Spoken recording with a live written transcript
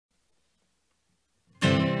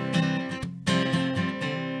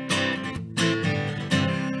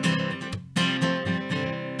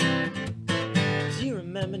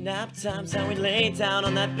nap times, how we lay down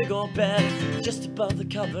on that big old bed just above the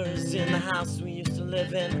covers in the house we used to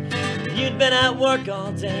live in. You'd been at work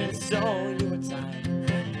all day and so you were tired.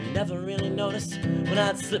 You never really noticed when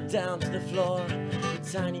I'd slip down to the floor,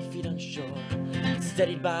 with tiny feet unsure,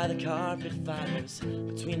 steadied by the carpet fibers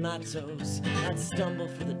between my toes. I'd stumble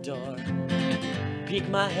for the door, peek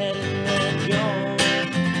my head and then go.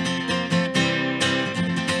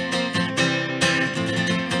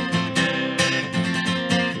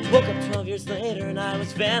 Woke up 12 years later and I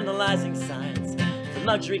was vandalizing signs for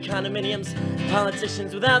luxury condominiums,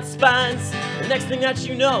 politicians without spines. The next thing that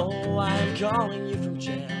you know, I am calling you from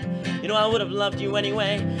jail. You know I would have loved you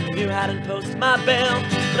anyway if you hadn't posted my bail.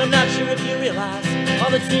 But I'm not sure if you realize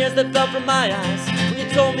all the tears that fell from my eyes when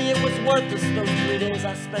you told me it was worthless, those 3 days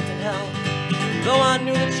I spent in hell. Though I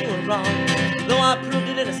knew that you were wrong, though I proved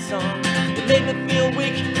it in a song, it made me feel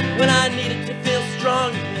weak when I needed to feel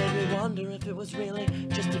strong. It made me wonder if it was really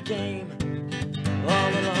just a game all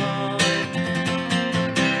along.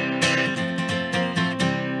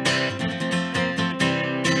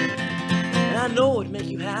 And I know it would make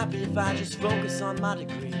you happy if I just focus on my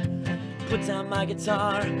degree, put down my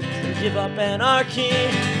guitar and give up anarchy,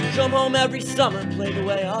 come home every summer, play the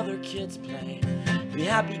way other kids play, be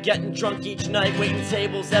happy getting drunk each night, waiting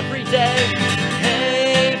tables every day.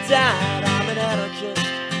 Hey Dad, I'm an anarchist.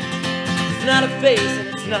 It's not a phase and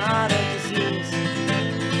it's not a disease.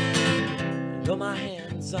 Though my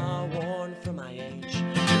hands are worn for my age,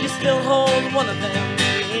 you still hold one of them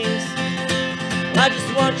dreams. I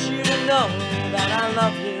just want you to know that I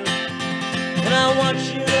love you, and I want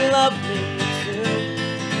you to love me too.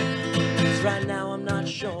 'Cause right now I'm not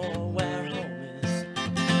sure where home is,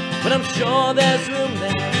 but I'm sure there's room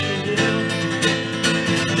there for you.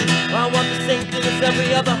 I want the same thing as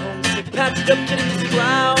every other homesick, patched up kid in this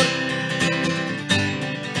crowd.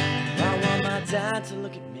 I want my dad to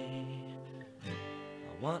look at me,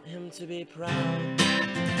 I want him to be proud.